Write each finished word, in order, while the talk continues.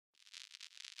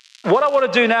What I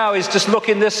want to do now is just look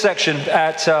in this section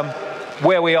at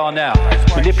where we are now.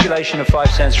 Manipulation of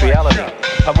five sense reality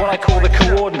and what I call the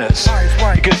coordinates.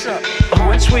 Because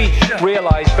once we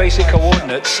realize basic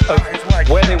coordinates of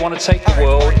where they want to take the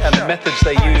world and the methods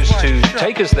they use to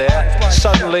take us there,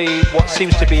 suddenly what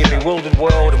seems to be a bewildered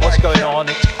world and what's going on,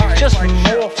 it just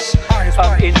morphs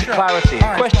into clarity.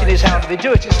 The question is, how do they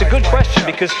do it? It's a good question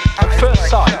because at first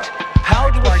sight, how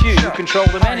do a few control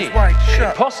the many?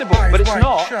 Impossible, but it's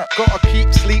not. Gotta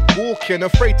keep sleepwalking,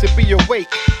 afraid to be awake,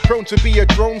 prone to be a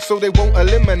drone so they won't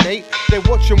eliminate. They're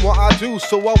watching what I do,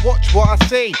 so I watch what I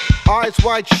say. Eyes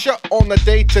wide shut on the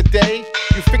day-to-day.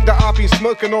 You think that I've been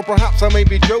smoking, or perhaps I may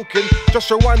be joking. Just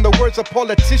rewind the words of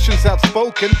politicians have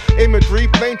spoken. Imagery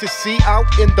plain to see out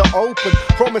in the open.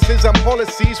 Promises and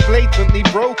policies blatantly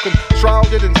broken.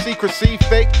 Shrouded in secrecy,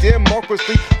 fake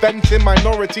democracy. Bent in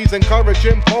minorities,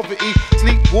 encouraging poverty.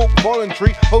 Sleepwalk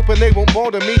voluntary, hoping they won't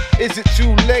bother me. Is it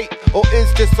too late, or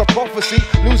is this a prophecy?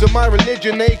 Losing my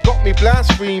religion, they got me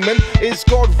blaspheming. Is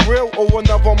God real, or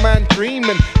another man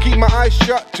dreaming? Keep my eyes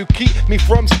shut to keep me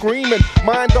from screaming.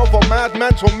 Mind of a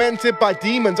madman tormented by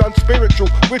demons. Unspiritual,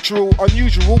 ritual,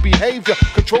 unusual behavior.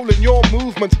 Controlling your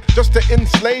movements just to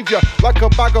enslave you. Like a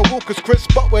bag of Walker's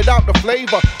crisp, but without the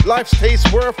flavor. Life's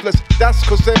taste worthless, that's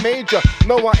cause they're major.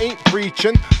 No, I ain't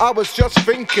preaching, I was just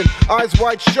thinking. Eyes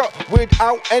wide shut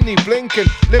without any blinking.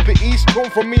 Liberty's torn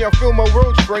from me, I feel my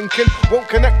world shrinking. Won't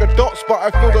connect the dots, but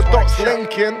I feel the dots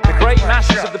linking. The great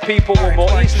masses of the people will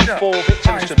more easily fall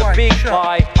victims to the big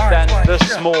pie than the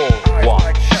small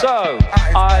one. So,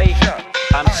 I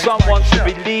am someone to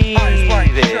believe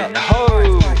in.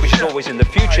 Hope, which is always in the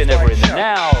future, never in the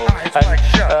now.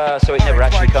 And so it never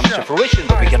actually comes to fruition,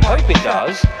 but we can hope it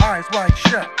does. Eyes wide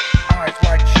shut, eyes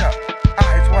wide shut,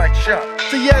 eyes wide shut.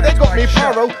 So yeah, they got me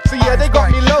paro, so yeah, they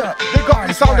got me low. They got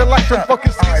me sounding like some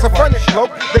fucking schizophrenic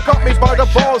bloke. They got me by the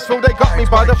balls, so they got me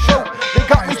by the throat. They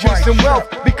got me chasing wealth,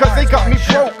 because they got me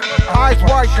broke. Eyes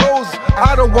wide closed,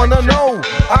 I don't wanna know,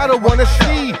 I don't wanna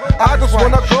see, I just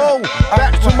wanna go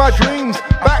back to my dreams,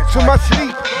 back to my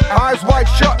sleep. Eyes wide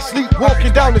shut, sleep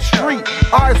walking down the street.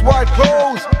 Eyes wide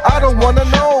closed, I don't wanna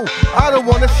know, I don't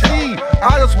wanna see,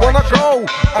 I just wanna go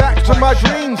back to my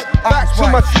dreams, back to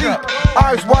my sleep.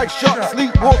 Eyes wide shut,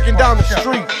 sleep walking down the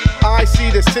street. I see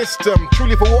the system,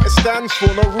 truly for what it stands for.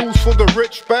 No rules for the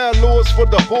rich, bare laws for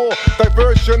the poor.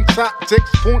 Diversion tactics,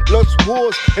 pointless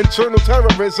wars. Internal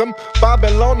terrorism,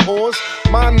 Babylon whores.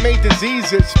 Man-made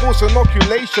diseases, false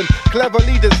inoculation.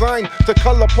 Cleverly designed to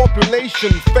color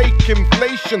population. Fake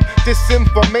inflation,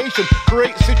 disinformation.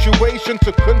 Create situation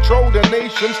to control the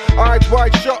nations. Eyes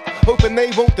wide shut, hoping they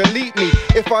won't delete me.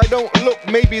 If I don't look,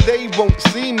 maybe they won't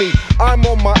see me. I'm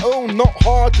on my own, not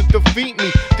hard to defeat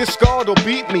me. Discard or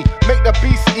beat me, make the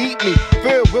beast eat me.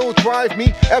 Fear will drive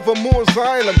me ever more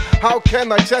silent. How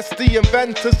can I test the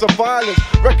inventors of violence?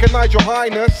 Recognize your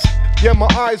highness. Yeah, my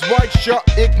eyes wide shut,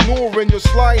 ignoring your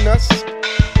slyness.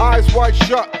 Eyes wide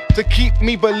shut to keep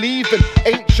me believing.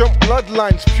 Ancient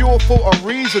bloodlines, pure for a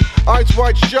reason. Eyes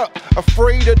wide shut,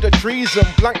 afraid of the treason.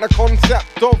 Blank the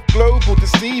concept of global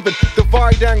deceiving.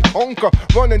 Divide and conquer,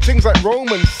 running things like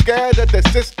Romans. Scared of the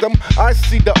system, I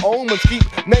see the omens.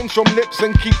 Keep names from lips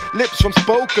and keep lips from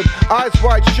spoken. Eyes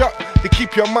wide shut to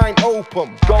keep your mind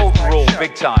open. Golden rule,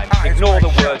 big time. Ignore the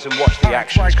words and watch the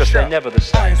actions, because they're never the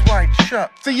same. Eyes wide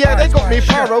shut. So yeah, they got me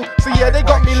paro, so yeah, they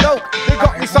got me low. They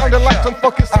got me sounding like some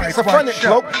fucking schizophrenic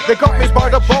bloke. They got me by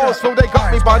the balls, so they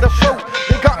got me by the throat.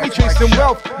 They got me chasing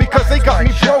wealth, because they got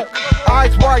me broke.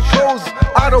 Eyes wide closed,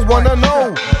 I don't wanna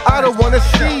know, I don't wanna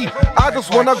see, I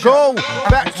just wanna go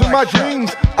back to my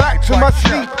dreams, back to my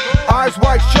sleep. Eyes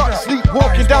wide shut, sleep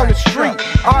walking down the street.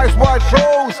 Eyes wide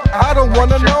closed, I don't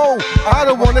wanna know, I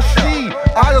don't wanna see,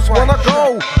 I just wanna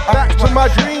go back to my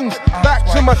dreams, back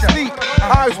to my sleep.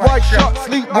 Eyes wide shut,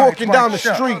 sleep walking down the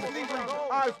street.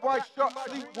 Eyes wide shut,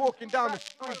 sleep walking down the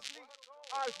street.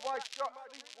 Eyes wide shut,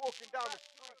 sleep walking down the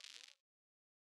street.